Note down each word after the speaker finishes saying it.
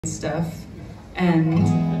stuff, and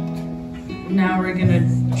now we're gonna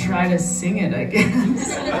try to sing it, I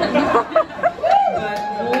guess.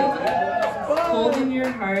 But hold in your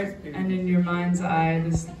heart and in your mind's eye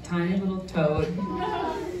this tiny little toad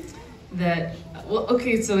that, well,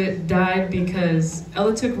 okay, so it died because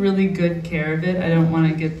Ella took really good care of it. I don't want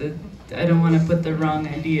to put the wrong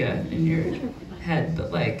idea in your head,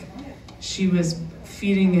 but like, she was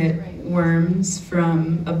feeding it worms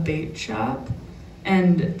from a bait shop.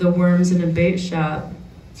 And the worms in a bait shop,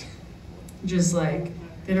 just like,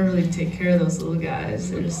 they don't really take care of those little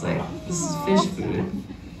guys. They're just like, this is fish food.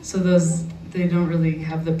 So they don't really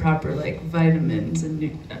have the proper like vitamins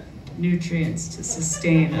and nutrients to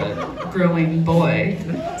sustain a growing boy.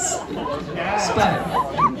 Spud.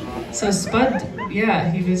 So Spud,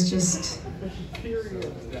 yeah, he was just,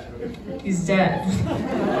 he's dead.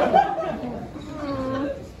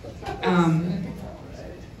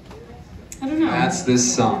 I don't know. That's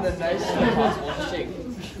this song.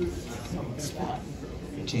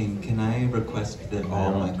 Jane, can I request that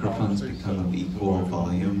all microphones become of equal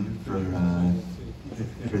volume for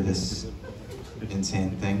this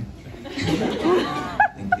insane thing?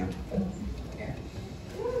 Thank you.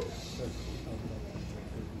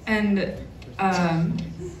 And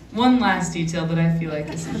one last detail that I feel like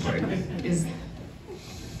is important is,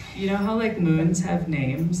 you know how like moons have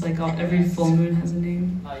names? Like every full moon has a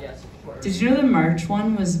name? Yes, of course. Did you know the March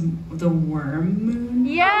one was the worm moon?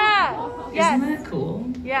 Yeah! Isn't that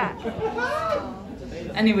cool? Yeah.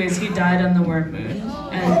 Anyways, he died on the worm moon.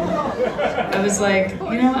 And I was like,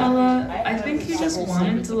 you know, Ella, I think he just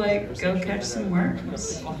wanted to like go catch some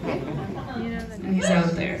worms. And he's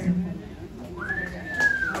out there.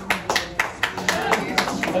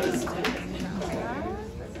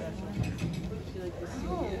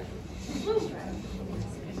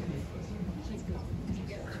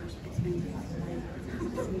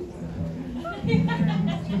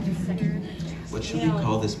 What should we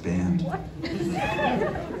call this band?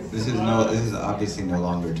 This is obviously no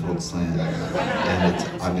longer Toad Slant, and it's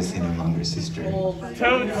obviously no longer Sister.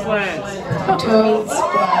 Toad Slant. Toad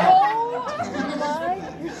Spud.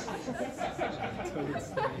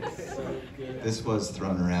 This was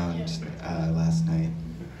thrown around last night.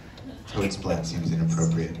 Toad Splat seems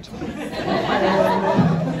inappropriate to me.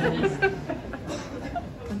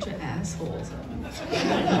 Bunch of assholes.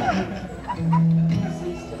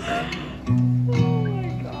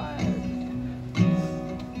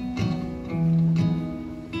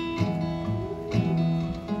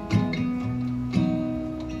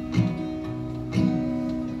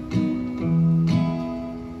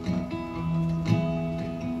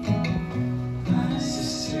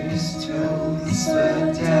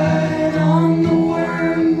 Spud died on the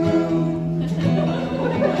worm moon.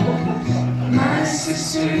 My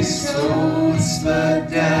sister's told Spud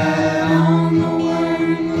died on the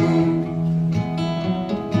worm moon.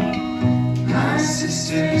 My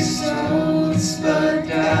sister's told Spud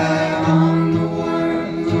died on the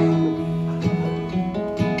worm moon.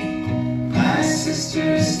 My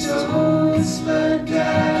sister's told Spud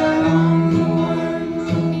died on the worm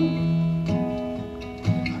moon.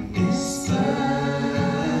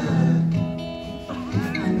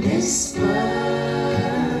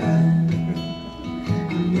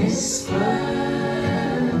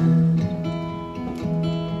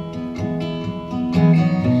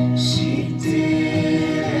 She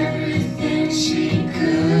did everything she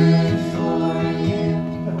could for you.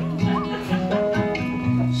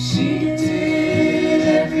 She did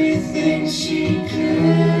everything she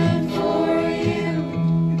could for you.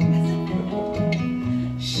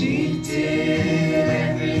 She did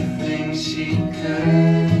everything she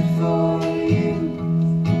could for you.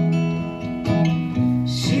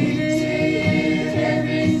 She did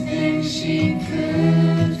everything she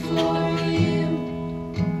could for you.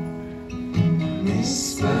 Miss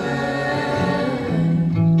Spud,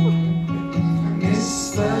 Miss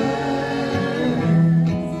Spud,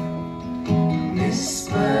 Miss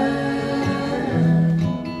Spud.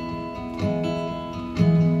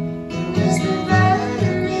 There was the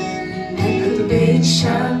vitamin at the bait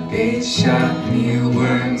shop,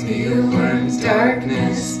 mealworms,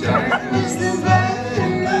 darkness, darkness. The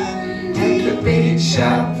vitamin at the bait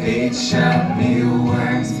shop,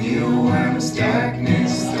 mealworms,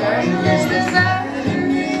 darkness, darkness. The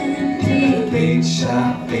vitamin D, bait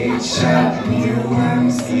shop,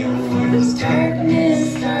 mealworms,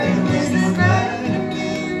 darkness, darkness. The vitamin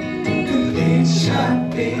D,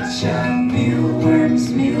 bait shop,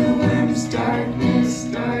 mealworms, darkness,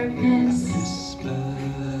 darkness.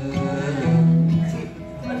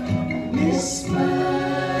 Miss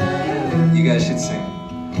Spud. You guys should sing.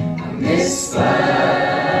 Miss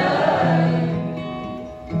Spud.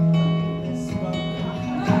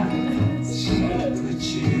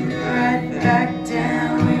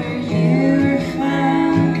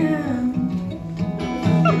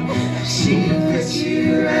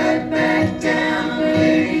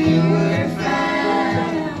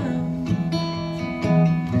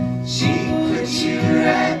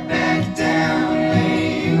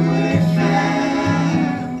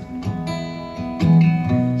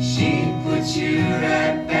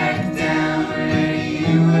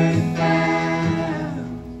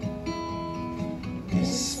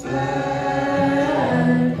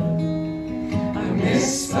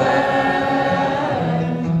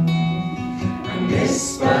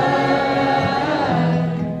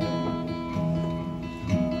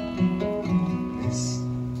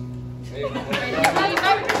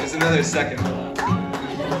 second.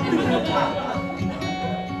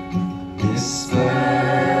 This Spud,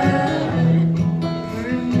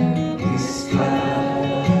 this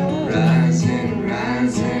Spud, rising,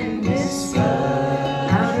 rising, this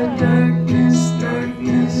Spud, Out of darkness,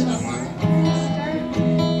 darkness,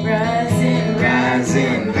 Rising,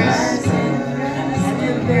 rising, this Spud,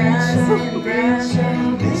 rising, rising, rising.